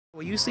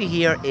What you see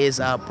here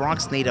is a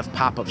Bronx native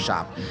pop-up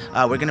shop.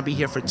 We're going to be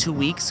here for 2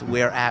 weeks.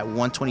 We're at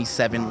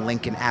 127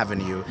 Lincoln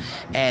Avenue.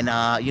 And,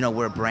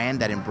 we're a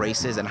brand that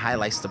embraces and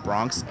highlights the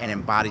Bronx and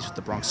embodies what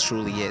the Bronx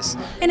truly is.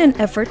 In an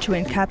effort to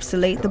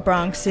encapsulate the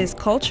Bronx's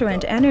culture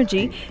and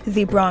energy,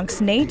 the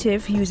Bronx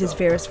native uses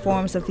various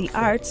forms of the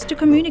arts to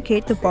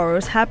communicate the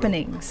borough's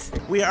happenings.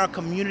 We are a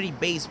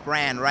community-based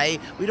brand,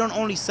 right? We don't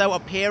only sell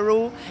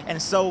apparel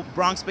and sell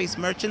Bronx-based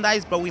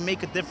merchandise, but we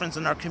make a difference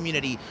in our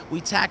community.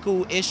 We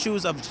tackle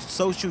issues of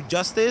social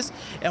justice,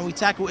 and we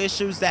tackle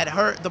issues that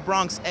hurt the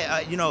Bronx.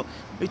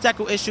 We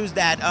tackle issues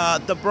that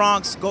the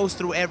Bronx goes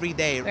through every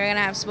day. We're gonna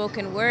have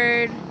spoken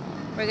word.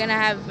 We're gonna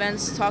have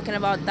events talking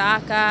about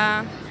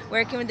DACA,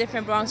 working with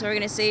different Bronx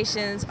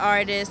organizations,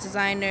 artists,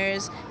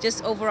 designers,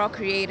 just overall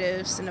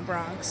creatives in the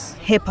Bronx.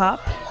 Hip-hop,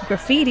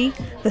 graffiti,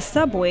 the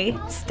subway,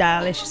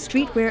 stylish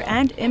streetwear,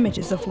 and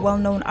images of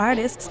well-known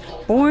artists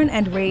born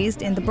and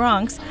raised in the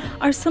Bronx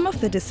are some of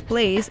the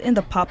displays in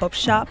the pop-up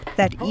shop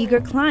that eager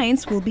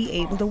clients will be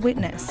able to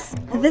witness.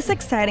 This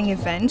exciting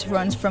event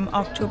runs from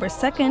October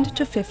 2nd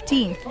to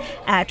 15th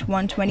at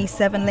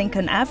 127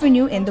 Lincoln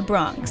Avenue in the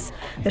Bronx.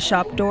 The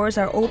shop doors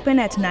are open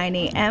at 9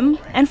 a.m.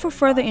 and for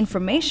further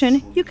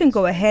information, you can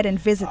go ahead and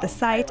visit the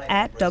site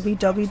at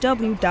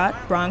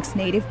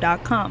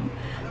www.bronxnative.com.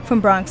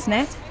 From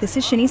BronxNet, this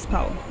is Shanice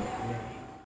Powell.